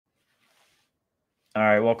All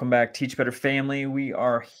right, welcome back, Teach Better family. We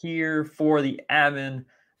are here for the Admin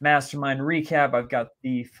Mastermind recap. I've got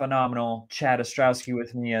the phenomenal Chad Ostrowski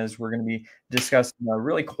with me as we're going to be discussing a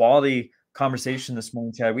really quality conversation this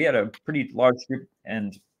morning, Chad. We had a pretty large group,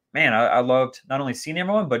 and man, I loved not only seeing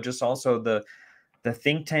everyone, but just also the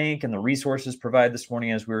think tank and the resources provided this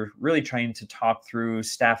morning as we're really trying to talk through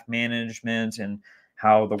staff management and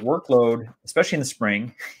how the workload, especially in the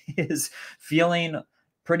spring, is feeling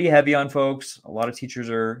pretty heavy on folks. A lot of teachers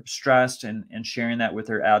are stressed and sharing that with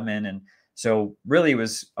their admin. And so really it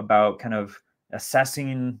was about kind of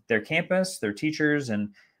assessing their campus, their teachers,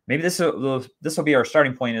 and maybe this will be our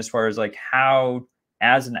starting point as far as like how,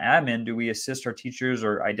 as an admin, do we assist our teachers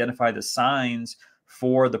or identify the signs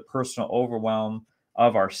for the personal overwhelm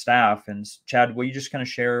of our staff. And Chad, will you just kind of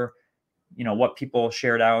share, what people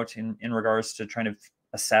shared out in regards to trying to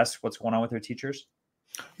assess what's going on with their teachers?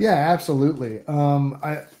 Yeah, absolutely.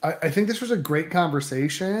 I think this was a great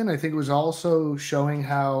conversation. I think it was also showing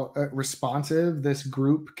how responsive this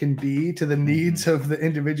group can be to the needs of the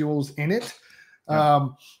individuals in it. Yep. I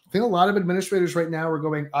think a lot of administrators right now are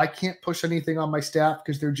going, I can't push anything on my staff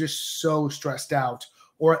because they're just so stressed out,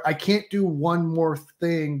 or I can't do one more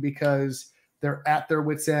thing because they're at their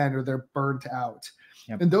wit's end or they're burnt out.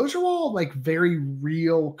 Yep. And those are all like very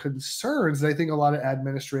real concerns that I think a lot of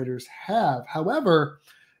administrators have. However,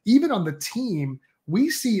 even on the team, we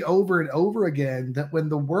see over and over again that when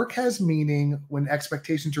the work has meaning, when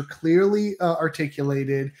expectations are clearly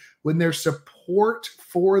articulated, when there's support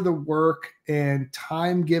for the work and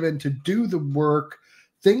time given to do the work,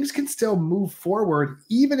 things can still move forward,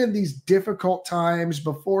 even in these difficult times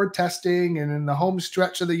before testing and in the home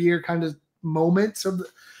stretch of the year kind of moments of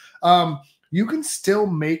the, you can still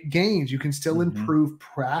make gains. You can still improve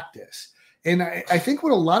practice. And I think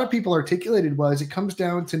what a lot of people articulated was it comes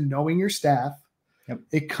down to knowing your staff. Yep.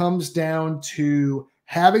 It comes down to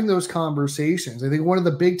having those conversations. I think one of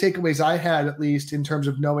the big takeaways I had, at least in terms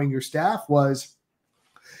of knowing your staff, was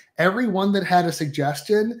everyone that had a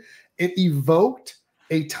suggestion, it evoked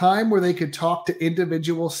a time where they could talk to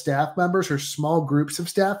individual staff members or small groups of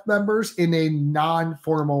staff members in a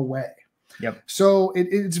non-formal way. Yep. So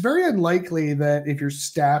it's very unlikely that if your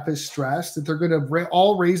staff is stressed, that they're going to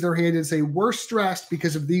all raise their hand and say, we're stressed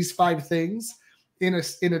because of these 5 things in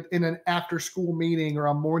an after school meeting or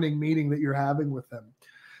a morning meeting that you're having with them.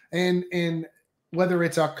 And whether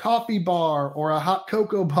it's a coffee bar or a hot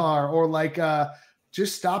cocoa bar or like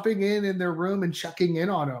just stopping in their room and checking in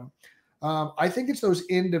on them. I think it's those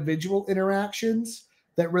individual interactions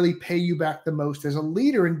that really pay you back the most as a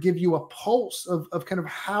leader and give you a pulse of kind of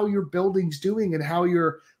how your building's doing and how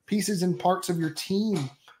your pieces and parts of your team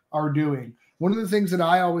are doing. One of the things that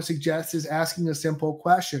I always suggest is asking a simple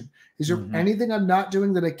question. Is there anything I'm not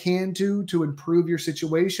doing that I can do to improve your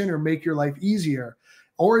situation or make your life easier?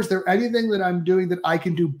 Or is there anything that I'm doing that I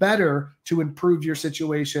can do better to improve your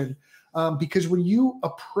situation? Because when you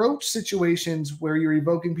approach situations where you're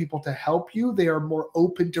evoking people to help you, they are more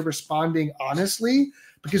open to responding honestly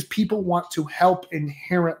because people want to help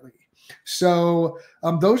inherently. So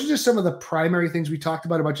those are just some of the primary things we talked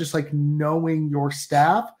about just like knowing your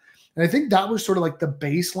staff. And I think that was sort of like the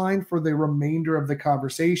baseline for the remainder of the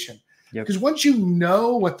conversation. Because once you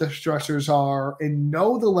know what the stressors are and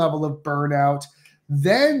know the level of burnout,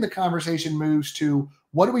 then the conversation moves to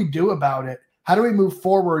what do we do about it? How do we move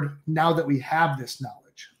forward now that we have this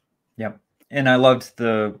knowledge? Yep. And I loved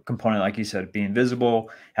the component, like you said, being visible,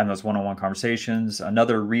 having those one-on-one conversations.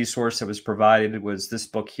 Another resource that was provided was this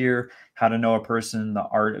book here, How to Know a Person, The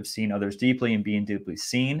Art of Seeing Others Deeply and Being Deeply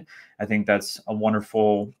Seen. I think that's a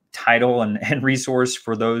wonderful title and resource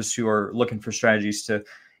for those who are looking for strategies to,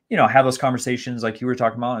 have those conversations like you were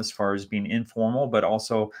talking about as far as being informal, but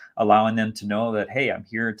also allowing them to know that, hey, I'm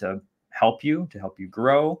here to help you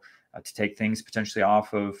grow, to take things potentially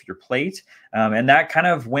off of your plate. And that kind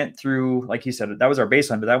of went through, like you said, that was our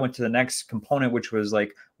baseline, but that went to the next component, which was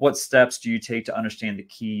like, what steps do you take to understand the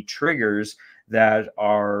key triggers that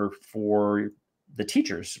are for the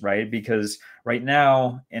teachers, right? Because right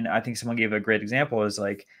now, and I think someone gave a great example, is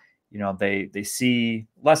like, they see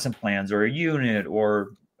lesson plans or a unit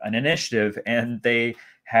or an initiative, and they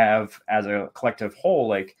have, as a collective whole,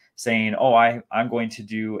 like saying, oh, I'm going to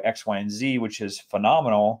do X, Y, and Z, which is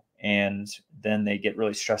phenomenal. And then they get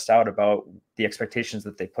really stressed out about the expectations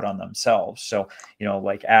that they put on themselves. So,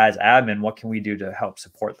 like as admin, what can we do to help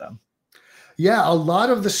support them? Yeah, a lot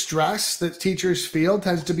of the stress that teachers feel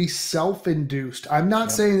tends to be self-induced. I'm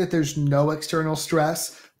not saying that there's no external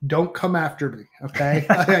stress. Don't come after me, okay?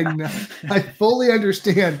 I fully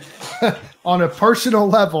understand on a personal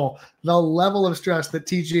level, the level of stress that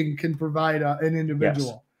teaching can provide an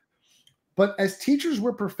individual. Yes. But as teachers,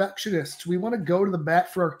 we're perfectionists. We want to go to the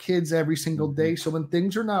bat for our kids every single day. So when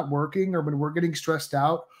things are not working, or when we're getting stressed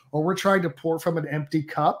out, or we're trying to pour from an empty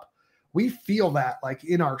cup, we feel that like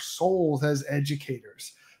in our souls as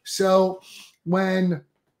educators. So when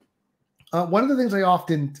one of the things I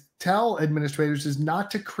often tell administrators is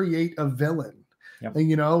not to create a villain. Yep.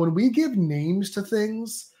 And, when we give names to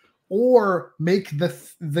things or make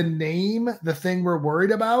the name the thing we're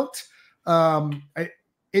worried about,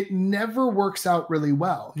 it never works out really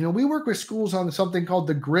well. We work with schools on something called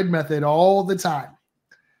the grid method all the time.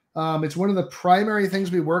 It's one of the primary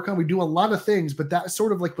things we work on. We do a lot of things, but that's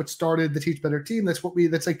sort of like what started the Teach Better team. That's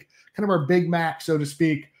like kind of our Big Mac, so to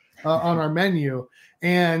speak, on our menu.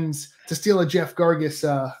 And to steal a Jeff Gargis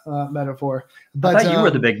metaphor, but I thought you were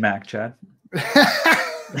the Big Mac, Chad.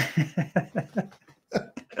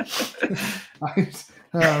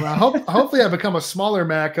 Hopefully I become a smaller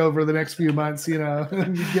Mac over the next few months,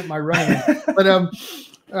 get my run. But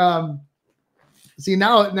see,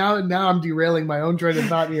 now I'm derailing my own train of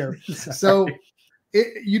thought here. So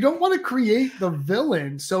you don't want to create the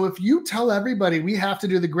villain. So if you tell everybody we have to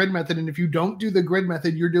do the grid method, and if you don't do the grid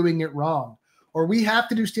method, you're doing it wrong. Or we have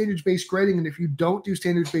to do standards-based grading, and if you don't do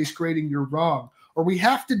standards-based grading, you're wrong. Or we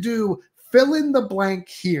have to do fill in the blank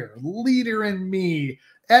here, Leader in Me,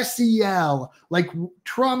 SEL, like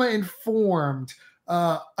trauma-informed,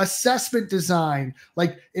 assessment design.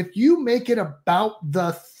 Like if you make it about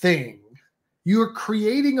the thing, you're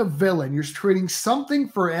creating a villain. You're creating something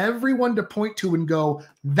for everyone to point to and go,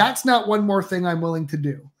 that's not one more thing I'm willing to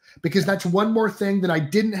do, because that's one more thing that I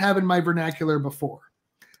didn't have in my vernacular before.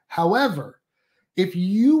 However, if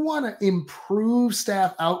you want to improve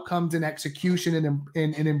staff outcomes and execution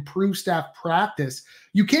and improve staff practice,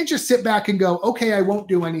 you can't just sit back and go, okay, I won't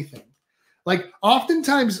do anything. Like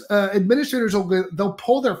oftentimes administrators they'll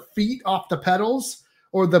pull their feet off the pedals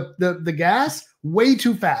or the gas way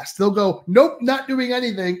too fast. They'll go, nope, not doing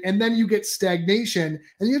anything. And then you get stagnation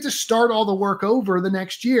and you have to start all the work over the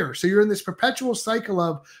next year. So you're in this perpetual cycle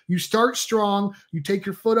of you start strong, you take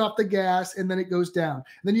your foot off the gas, and then it goes down. And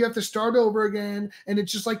then you have to start over again. And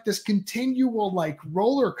it's just like this continual like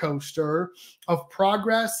roller coaster of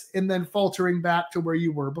progress and then faltering back to where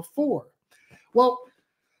you were before. Well,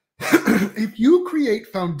 if you create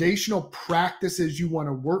foundational practices you want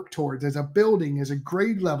to work towards as a building, as a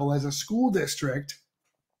grade level, as a school district,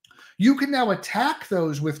 you can now attack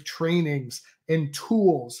those with trainings and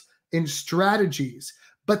tools and strategies,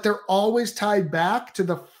 but they're always tied back to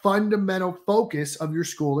the fundamental focus of your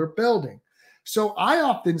school or building. So I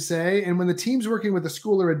often say, and when the team's working with a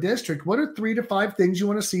school or a district, what are 3 to 5 things you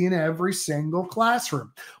want to see in every single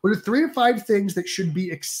classroom? What are 3 to 5 things that should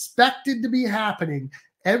be expected to be happening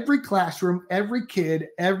every classroom, every kid,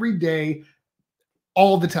 every day,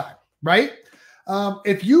 all the time, right?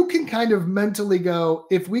 If you can kind of mentally go,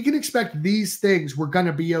 if we can expect these things, we're going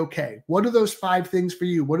to be okay. What are those 5 things for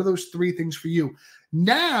you? What are those 3 things for you?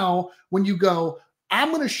 Now, when you go, I'm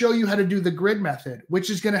going to show you how to do the grid method,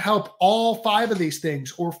 which is going to help all 5 of these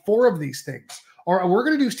things or 4 of these things. Or we're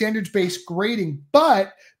going to do standards-based grading,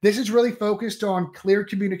 but this is really focused on clear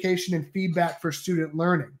communication and feedback for student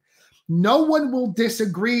learning. No one will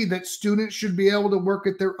disagree that students should be able to work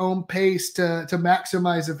at their own pace to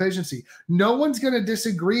maximize efficiency. No one's going to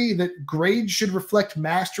disagree that grades should reflect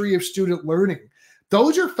mastery of student learning.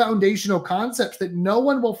 Those are foundational concepts that no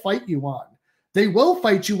one will fight you on. They will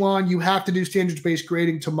fight you on, you have to do standards-based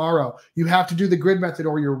grading tomorrow. You have to do the grid method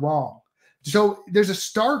or you're wrong. So there's a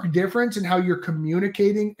stark difference in how you're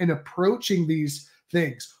communicating and approaching these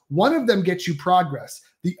things. One of them gets you progress.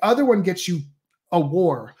 The other one gets you a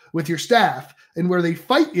war with your staff, and where they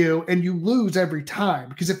fight you and you lose every time,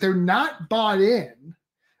 because if they're not bought in,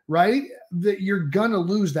 right, that you're gonna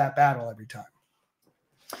lose that battle every time.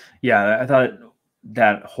 Yeah, I thought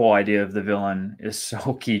that whole idea of the villain is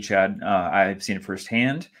so key, Chad. I've seen it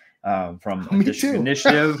firsthand from district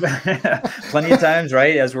initiative plenty of times,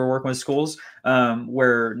 right, as we're working with schools,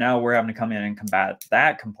 where now we're having to come in and combat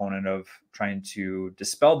that component of trying to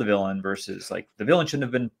dispel the villain versus like the villain shouldn't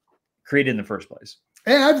have been created in the first place.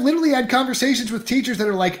 And I've literally had conversations with teachers that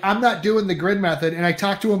are like, I'm not doing the grid method. And I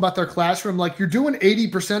talk to them about their classroom. Like, you're doing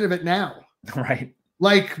 80% of it now. Right.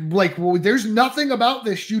 Like, well, there's nothing about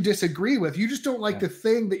this you disagree with. You just don't like the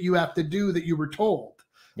thing that you have to do that you were told.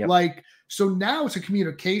 Yep. Like, so now it's a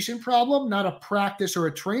communication problem, not a practice or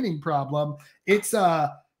a training problem. It's I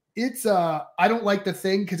don't like the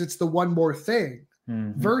thing because it's the one more thing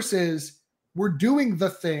versus we're doing the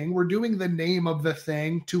thing. We're doing the name of the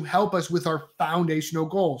thing to help us with our foundational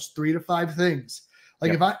goals, 3 to 5 things.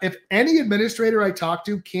 Like if any administrator I talk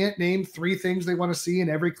to can't name 3 things they want to see in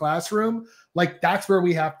every classroom, like that's where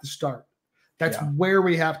we have to start. That's where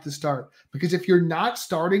we have to start. Because if you're not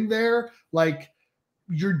starting there, like,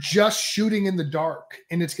 you're just shooting in the dark,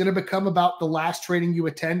 and it's going to become about the last training you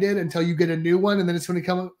attended until you get a new one. And then it's going to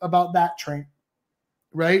come about that training.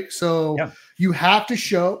 Right. So you have to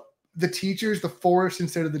show the teachers the forest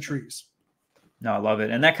instead of the trees. No, I love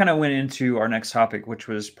it. And that kind of went into our next topic, which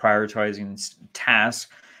was prioritizing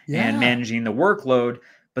tasks and managing the workload.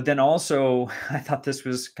 But then also, I thought this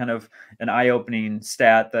was kind of an eye-opening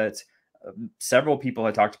stat that several people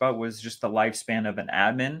had talked about, was just the lifespan of an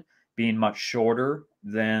admin being much shorter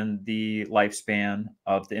than the lifespan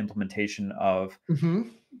of the implementation of,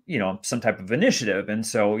 some type of initiative. And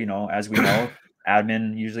so, as we know,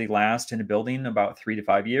 admin usually lasts in a building about 3 to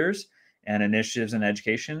 5 years, and initiatives in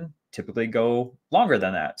education typically go longer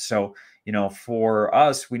than that. So, for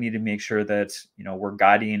us, we need to make sure that, we're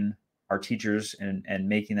guiding our teachers and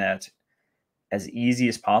making that as easy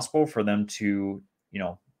as possible for them to,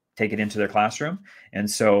 take it into their classroom.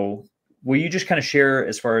 And so will you just kind of share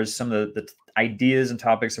as far as some of the ideas and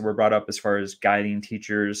topics that were brought up as far as guiding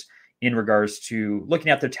teachers in regards to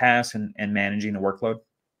looking at their tasks and managing the workload?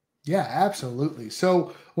 Yeah, absolutely.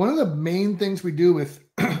 So one of the main things we do with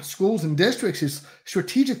schools and districts is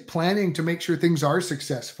strategic planning to make sure things are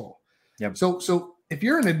successful. Yep. So if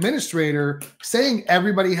you're an administrator saying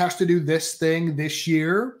everybody has to do this thing this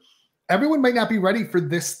year, everyone might not be ready for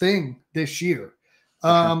this thing this year.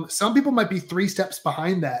 Some people might be 3 steps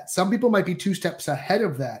behind that. Some people might be 2 steps ahead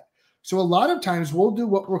of that. So a lot of times we'll do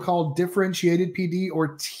what we're called differentiated PD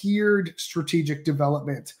or tiered strategic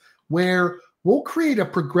development, where we'll create a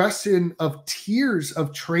progression of tiers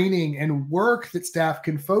of training and work that staff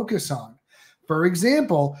can focus on. For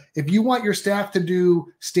example, if you want your staff to do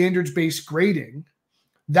standards-based grading,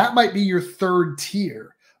 that might be your 3rd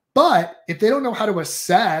tier. But if they don't know how to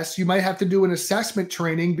assess, you might have to do an assessment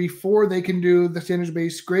training before they can do the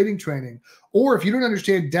standards-based grading training. Or if you don't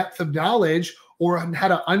understand depth of knowledge or how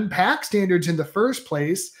to unpack standards in the first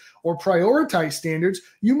place or prioritize standards,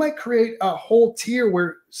 you might create a whole tier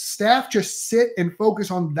where staff just sit and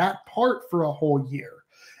focus on that part for a whole year.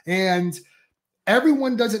 And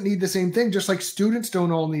everyone doesn't need the same thing, just like students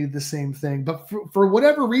don't all need the same thing. But for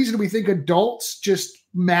whatever reason, we think adults just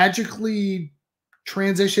magically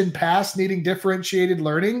transition past needing differentiated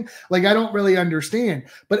learning. Like, I don't really understand.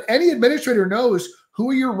 But any administrator knows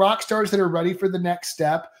who are your rock stars that are ready for the next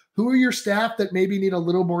step, who are your staff that maybe need a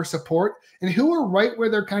little more support, and who are right where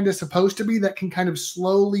they're kind of supposed to be that can kind of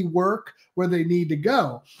slowly work where they need to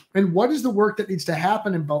go. And what is the work that needs to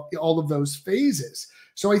happen in all of those phases?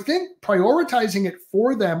 So I think prioritizing it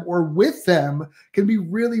for them or with them can be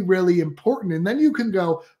really, really important. And then you can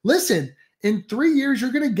go, listen, in 3 years,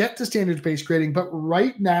 you're going to get to standards-based grading. But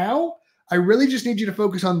right now, I really just need you to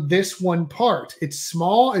focus on this one part. It's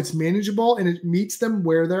small, it's manageable, and it meets them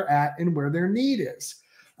where they're at and where their need is.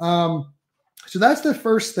 So that's the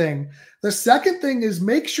first thing. The second thing is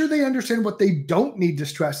make sure they understand what they don't need to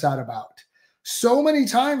stress out about. So many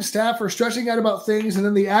times staff are stressing out about things, and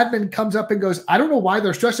then the admin comes up and goes, I don't know why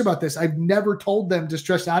they're stressed about this. I've never told them to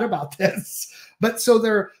stress out about this. But so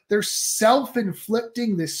they're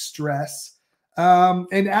self-inflicting this stress.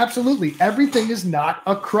 And absolutely, everything is not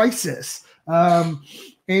a crisis.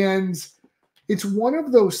 And it's one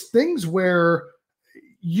of those things where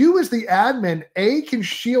you as the admin, can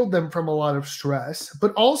shield them from a lot of stress,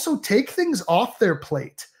 but also take things off their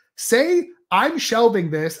plate. Say, I'm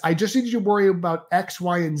shelving this. I just need you to worry about X,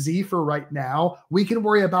 Y, and Z for right now. We can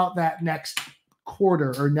worry about that next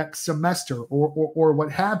quarter or next semester or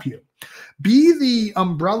what have you. Be the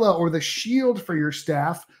umbrella or the shield for your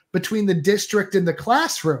staff between the district and the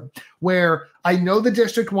classroom, where I know the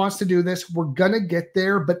district wants to do this. We're going to get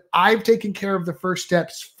there, but I've taken care of the first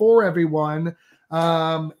steps for everyone.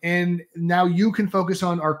 And now you can focus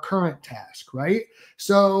on our current task, right?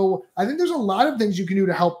 So I think there's a lot of things you can do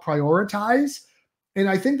to help prioritize. And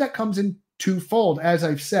I think that comes in twofold, as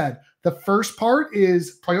I've said. The first part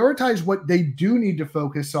is prioritize what they do need to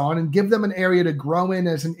focus on and give them an area to grow in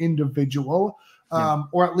as an individual,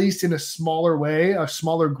 or at least in a smaller way, a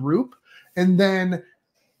smaller group. And then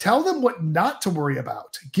tell them what not to worry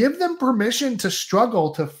about. Give them permission to struggle,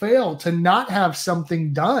 to fail, to not have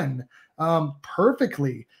something done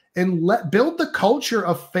perfectly, and build the culture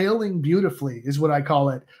of failing beautifully is what I call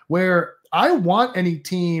it, where I want any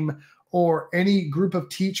team or any group of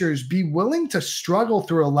teachers be willing to struggle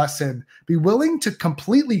through a lesson, be willing to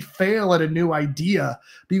completely fail at a new idea,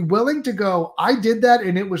 be willing to go, I did that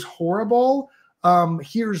and it was horrible.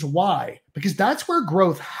 Here's why, because that's where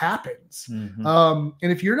growth happens. Mm-hmm.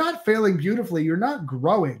 And if you're not failing beautifully, you're not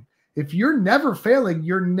growing. If you're never failing,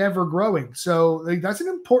 you're never growing. So that's an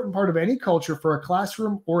important part of any culture for a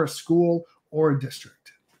classroom or a school or a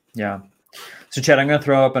district. Yeah. So Chad, I'm going to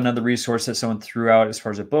throw up another resource that someone threw out as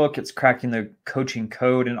far as a book. It's Cracking the Coaching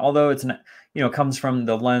Code. And although it's, comes from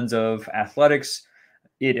the lens of athletics,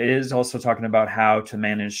 it is also talking about how to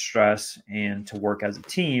manage stress and to work as a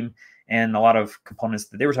team. And a lot of components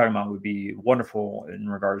that they were talking about would be wonderful in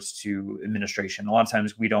regards to administration. A lot of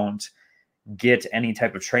times we don't get any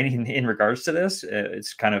type of training in regards to this.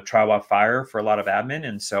 It's kind of trial by fire for a lot of admin.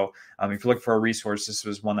 And so if you're looking for a resource, this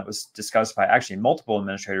was one that was discussed by actually multiple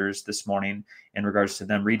administrators this morning in regards to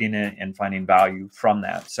them reading it and finding value from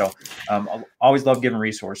that. So I always love giving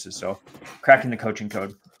resources. So Cracking the Coaching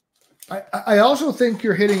Code. I also think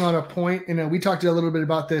you're hitting on a point, we talked a little bit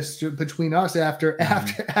about this between us after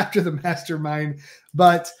the mastermind,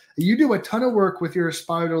 but you do a ton of work with your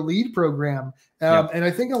Aspire to Lead program. And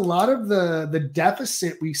I think a lot of the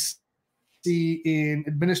deficit we see in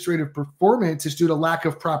administrative performance is due to lack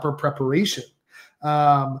of proper preparation.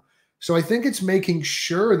 So I think it's making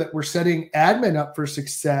sure that we're setting admin up for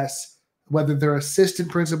success, whether they're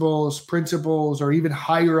assistant principals, or even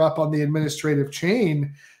higher up on the administrative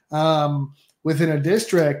chain within a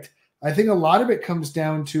district. I think a lot of it comes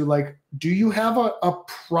down to, like, do you have a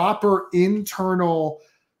proper internal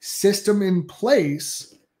system in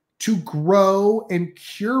place to grow and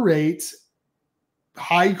curate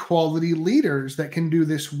high quality leaders that can do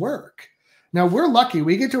this work? Now, we're lucky.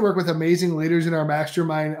 We get to work with amazing leaders in our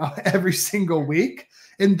mastermind every single week,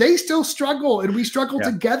 and they still struggle, and we struggle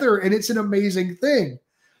together, and it's an amazing thing.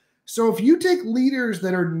 So if you take leaders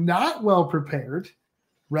that are not well prepared,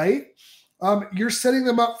 right, you're setting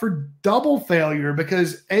them up for double failure,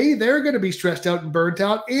 because they're going to be stressed out and burnt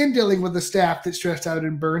out, and dealing with the staff that's stressed out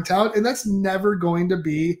and burnt out. And that's never going to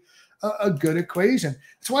be a good equation.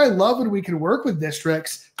 That's why I love when we can work with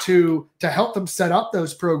districts to help them set up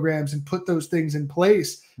those programs and put those things in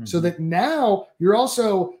place, so that now you're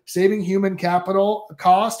also saving human capital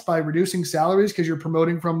cost by reducing salaries because you're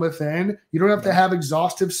promoting from within. You don't have to have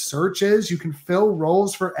exhaustive searches. You can fill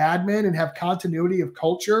roles for admin and have continuity of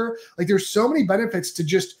culture. Like, there's so many benefits to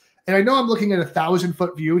just, and I know I'm looking at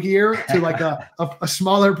 1,000-foot view here to like a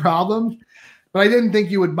smaller problem, but I didn't think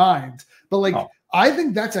you would mind. But I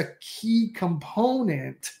think that's a key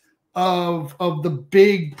component of the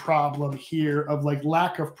big problem here of like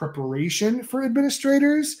lack of preparation for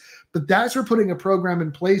administrators. But that's where putting a program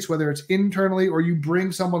in place, whether it's internally or you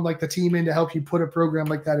bring someone like the team in to help you put a program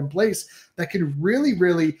like that in place, that can really,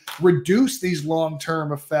 really reduce these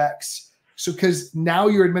long-term effects. So, because now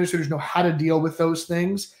your administrators know how to deal with those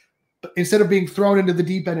things instead of being thrown into the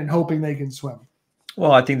deep end and hoping they can swim.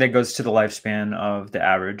 Well, I think that goes to the lifespan of the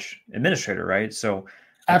average administrator, right? So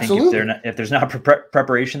I Absolutely. think if there's not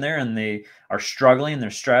preparation there, and they are struggling,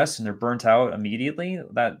 they're stressed, and they're burnt out immediately,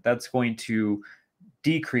 that's going to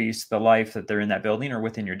decrease the life that they're in that building or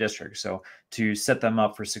within your district. So to set them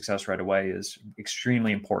up for success right away is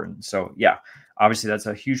extremely important. So yeah, obviously that's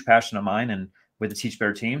a huge passion of mine, and with the Teach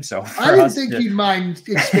Better team. So I didn't think you'd mind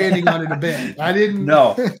expanding on it a bit. I didn't.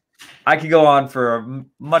 No. I could go on for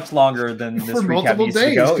much longer than this for recap multiple needs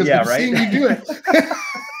days, to go. Yeah, right. Seeing you do it.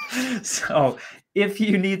 So if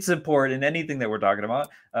you need support in anything that we're talking about,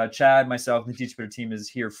 Chad, myself, and the Teach Better team is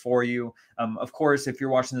here for you. Of course, if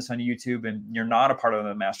you're watching this on YouTube and you're not a part of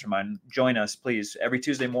the mastermind, join us, please. Every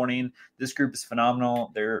Tuesday morning, this group is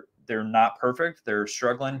phenomenal. They're not perfect. They're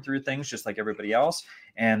struggling through things just like everybody else.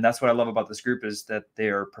 And that's what I love about this group, is that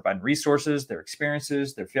they're providing resources, their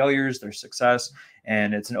experiences, their failures, their success.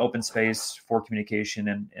 And it's an open space for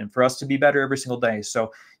communication and for us to be better every single day.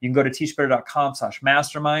 So you can go to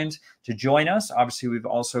teachbetter.com/mastermind to join us. Obviously, we've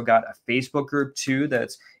also got a Facebook group too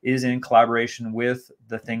that is in collaboration with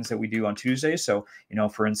the things that we do on Tuesdays. So,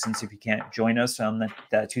 for instance, if you can't join us on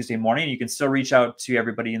that Tuesday morning, you can still reach out to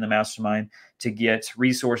everybody in the mastermind to get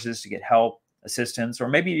resources, to get help, assistance, or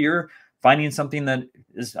maybe you're finding something that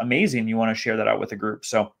is amazing. You want to share that out with the group.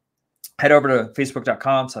 So head over to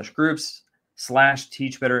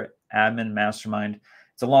facebook.com/groups/teachbetteradminmastermind.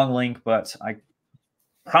 It's a long link, but I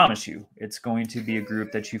promise you it's going to be a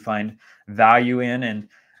group that you find value in. And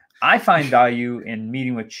I find value in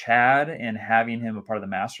meeting with Chad and having him a part of the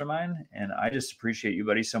mastermind. And I just appreciate you,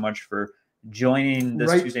 buddy, so much for joining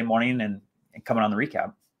this Tuesday morning and coming on the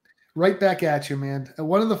recap. Right back at you, man.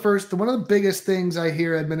 One of the biggest things I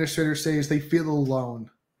hear administrators say is they feel alone.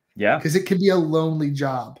 Yeah. Because it can be a lonely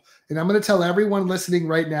job. And I'm going to tell everyone listening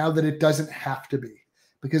right now that it doesn't have to be,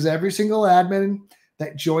 because every single admin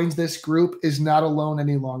that joins this group is not alone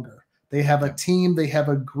any longer. They have a team, they have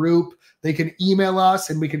a group, they can email us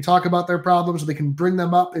and we can talk about their problems. They can bring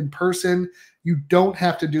them up in person. You don't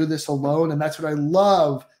have to do this alone. And that's what I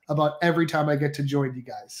love about every time I get to join you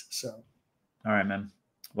guys. So, all right, man.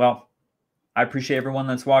 Well, I appreciate everyone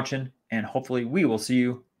that's watching, and hopefully we will see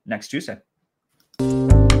you next Tuesday.